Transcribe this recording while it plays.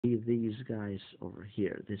these guys over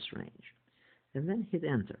here, this range, and then hit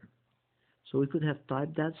enter. So we could have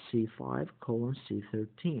typed that C5 colon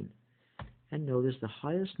C13. And notice the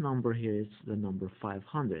highest number here is the number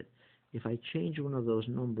 500. If I change one of those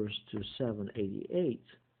numbers to 788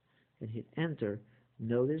 and hit enter,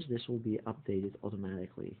 notice this will be updated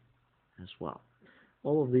automatically as well.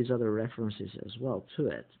 All of these other references as well to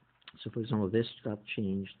it. So for example, this got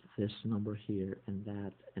changed, this number here and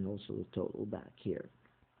that, and also the total back here.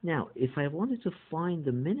 Now, if I wanted to find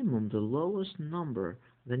the minimum, the lowest number,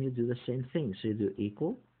 then you do the same thing. So you do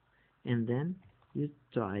equal, and then you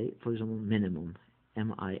try, for example, minimum,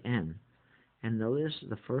 MIN. And notice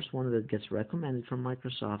the first one that gets recommended from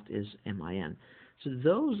Microsoft is MIN. So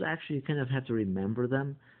those actually you kind of have to remember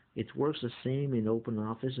them. It works the same in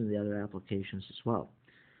OpenOffice and the other applications as well.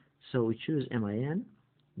 So we choose MIN.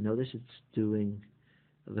 Notice it's doing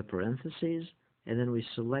the parentheses, and then we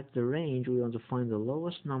select the range. We want to find the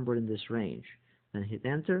lowest number in this range. Then hit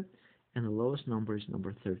enter, and the lowest number is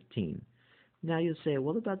number 13. Now you say,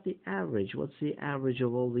 what about the average? What's the average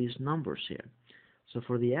of all these numbers here? So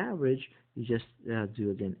for the average, you just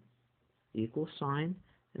do again equal sign,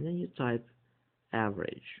 and then you type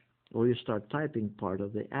average, or you start typing part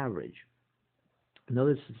of the average.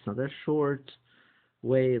 Notice it's not a short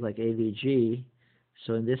way like AVG,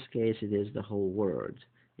 so in this case it is the whole word.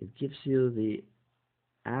 It gives you the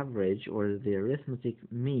average or the arithmetic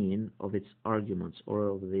mean of its arguments, or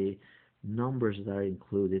of the numbers that are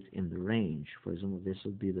included in the range. For example, this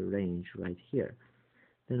would be the range right here.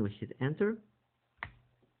 Then we hit enter,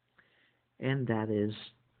 and that is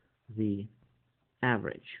the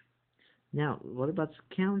average. Now, what about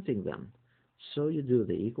counting them? So you do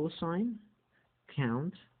the equal sign,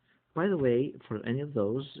 count. By the way, for any of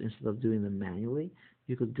those, instead of doing them manually,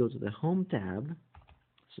 you could go to the Home tab.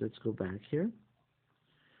 So let's go back here,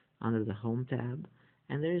 under the Home tab,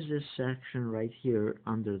 and there is this section right here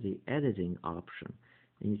under the Editing option.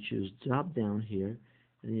 And you choose drop down here,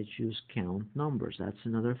 and you choose Count Numbers. That's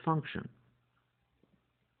another function.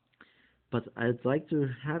 But I'd like to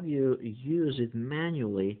have you use it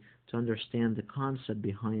manually to understand the concept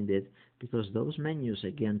behind it, because those menus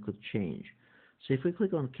again could change. So if we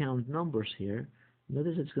click on Count Numbers here,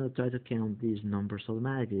 notice it's going to try to count these numbers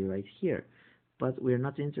automatically right here. But we're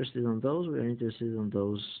not interested in those, we're interested in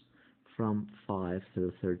those from 5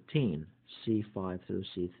 through 13, C5 through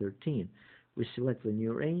C13. We select the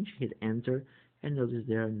new range, hit enter, and notice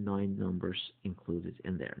there are 9 numbers included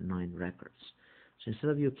in there, 9 records. So instead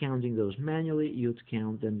of you counting those manually, you'd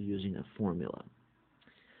count them using a formula.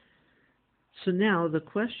 So now the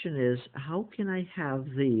question is, how can I have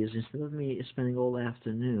these, instead of me spending all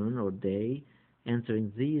afternoon or day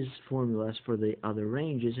entering these formulas for the other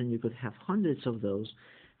ranges, and you could have hundreds of those,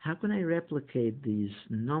 how can I replicate these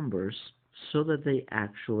numbers so that they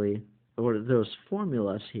actually, or those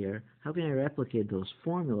formulas here, how can I replicate those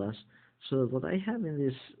formulas so that what I have in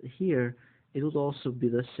this here, it would also be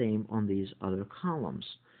the same on these other columns?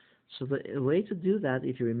 So the way to do that,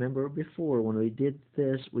 if you remember before, when we did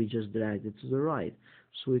this, we just dragged it to the right.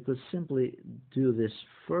 So we could simply do this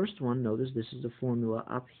first one. Notice this is the formula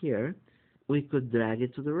up here. We could drag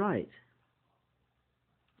it to the right,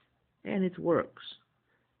 and it works.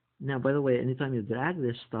 Now, by the way, anytime you drag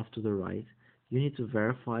this stuff to the right, you need to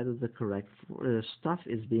verify that the correct stuff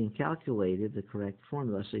is being calculated, the correct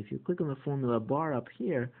formula. So if you click on the formula bar up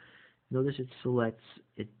here, notice it selects,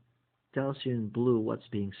 it tells you in blue what's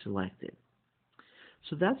being selected.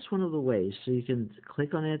 So that's one of the ways. So you can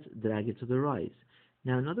click on it, drag it to the right.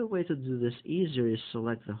 Now, another way to do this easier is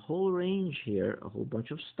select the whole range here, a whole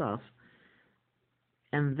bunch of stuff,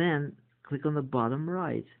 and then click on the bottom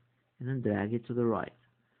right, and then drag it to the right.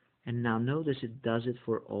 And now notice it does it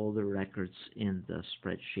for all the records in the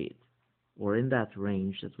spreadsheet, or in that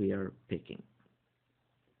range that we are picking.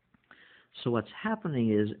 So what's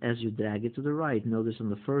happening is, as you drag it to the right, notice on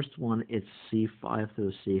the first one it's C5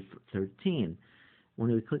 through C13.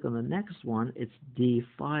 When we click on the next one, it's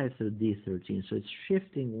D5 through D13. So it's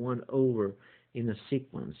shifting one over in a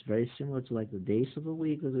sequence, very similar to like the days of the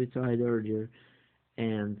week that we tried earlier,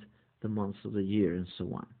 and the months of the year, and so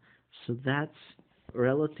on. So that's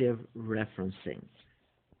relative referencing.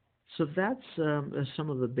 So that's some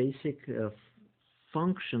of the basic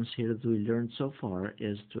functions here that we learned so far,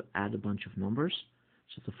 is to add a bunch of numbers.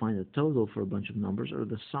 So to find the total for a bunch of numbers, or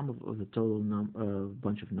the sum of the total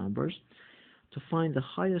bunch of numbers. To find the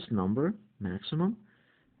highest number, maximum,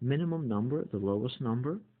 minimum number, the lowest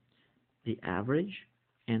number, the average,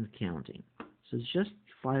 and counting. So it's just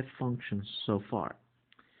 5 functions so far.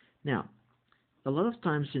 Now, a lot of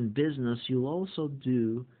times in business, you'll also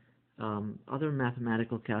do other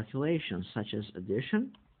mathematical calculations, such as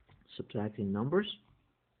addition, subtracting numbers,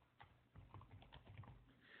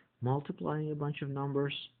 multiplying a bunch of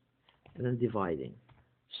numbers, and then dividing.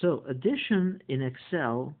 So addition in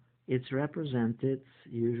Excel, it's represented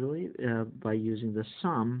usually by using the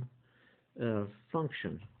sum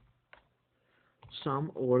function,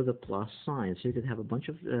 sum or the plus sign. So you could have a bunch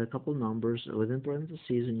of couple numbers within parentheses,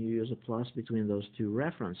 and you use a plus between those two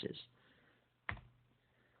references.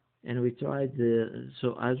 And we tried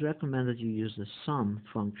so I'd recommend that you use the sum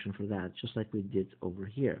function for that, just like we did over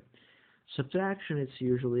here. Subtraction, it's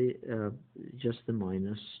usually just the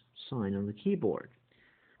minus sign on the keyboard.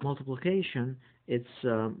 Multiplication, it's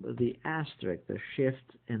the asterisk, the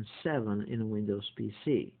shift and 7 in Windows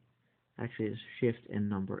PC. Actually, it's shift and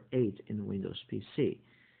number 8 in Windows PC.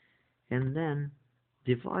 And then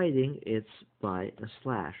dividing, it's by a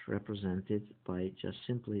slash, represented by just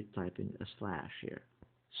simply typing a slash here.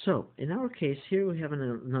 So, in our case, here we have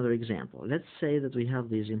another example. Let's say that we have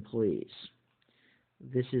these employees.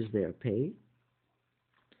 This is their pay.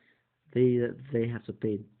 They have to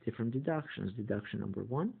pay different deductions. Deduction number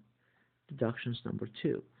 1, deductions number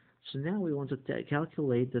 2. So now we want to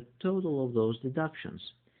calculate the total of those deductions.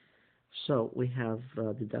 So we have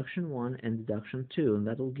deduction 1 and deduction 2, and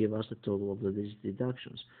that will give us the total of these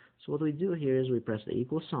deductions. So what we do here is we press the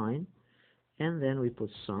equal sign, and then we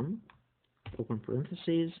put sum, open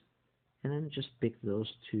parentheses, and then just pick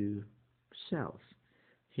those two cells.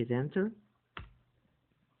 Hit enter,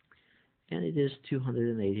 and it is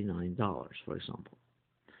 $289, for example.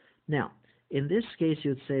 Now, in this case,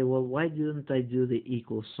 you'd say, well, why didn't I do the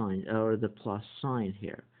equal sign or the plus sign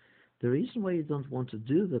here? The reason why you don't want to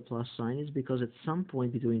do the plus sign is because at some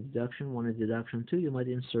point between deduction 1 and deduction 2, you might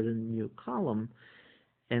insert a new column,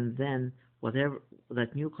 and then whatever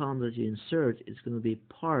that new column that you insert is going to be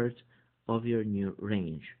part of your new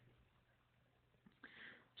range.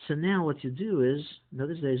 So now what you do is,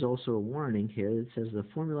 notice there is also a warning here that says the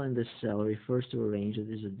formula in this cell refers to a range that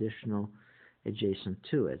is additional adjacent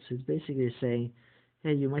to it. So it's basically saying,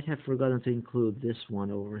 hey, you might have forgotten to include this one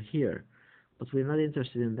over here, but we're not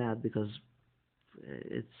interested in that because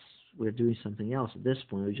we're doing something else at this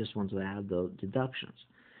point. We just want to add the deductions.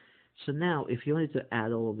 So now if you wanted to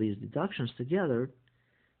add all of these deductions together,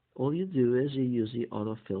 all you do is you use the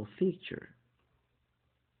autofill feature.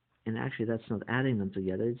 And actually that's not adding them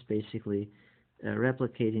together, it's basically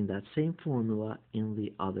replicating that same formula in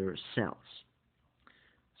the other cells.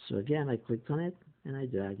 So again, I clicked on it and I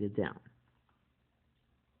dragged it down.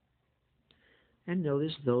 And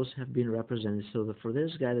notice those have been represented. So for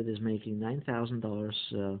this guy that is making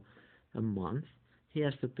 $9,000 a month, he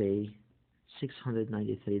has to pay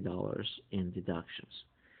 $693 in deductions.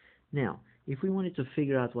 Now, if we wanted to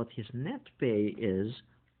figure out what his net pay is,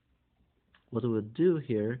 what we would do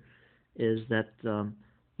here is that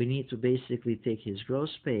we need to basically take his gross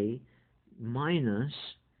pay minus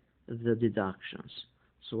the deductions.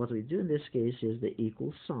 So what we do in this case is the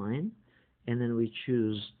equal sign, and then we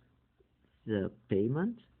choose the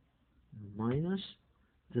payment minus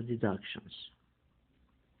the deductions.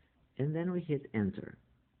 And then we hit enter.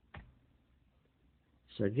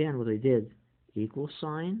 So again, what we did, equal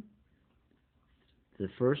sign, the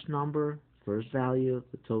first number, first value,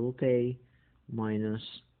 the total pay, minus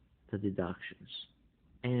the deductions.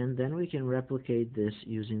 And then we can replicate this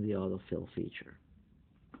using the autofill feature.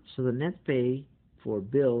 So the net pay for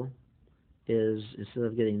Bill is, instead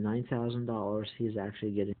of getting $9,000, he's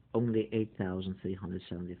actually getting only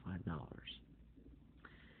 $8,375.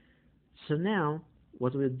 So now,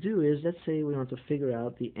 what we'll do is, let's say we want to figure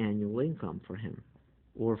out the annual income for him,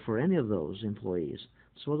 or for any of those employees.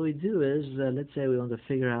 So what we do is, let's say we want to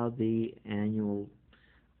figure out the annual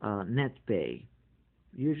net pay.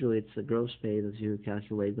 Usually it's the gross pay that you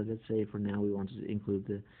calculate, but let's say for now we want to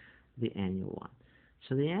include the annual one.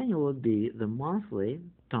 So the annual would be the monthly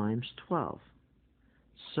times 12.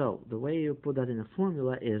 So the way you put that in a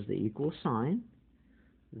formula is the equal sign,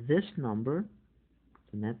 this number,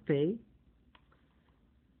 the net pay,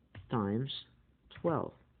 times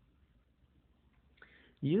 12.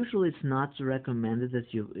 Usually it's not recommended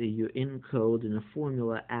that you encode in a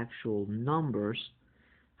formula actual numbers.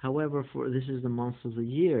 However, this is the month of the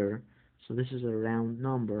year, so this is a round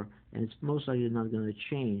number, and it's most likely not going to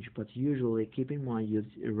change, but usually keep in mind you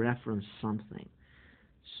reference something.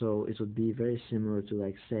 So it would be very similar to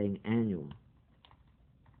like saying annual.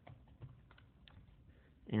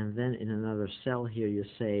 And then in another cell here you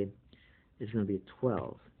say it's going to be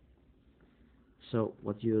 12. So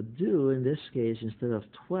what you do in this case, instead of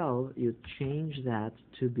 12, you change that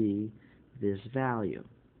to be this value,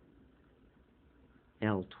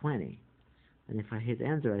 L20. And if I hit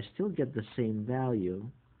enter, I still get the same value.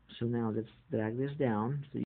 So now let's drag this down. So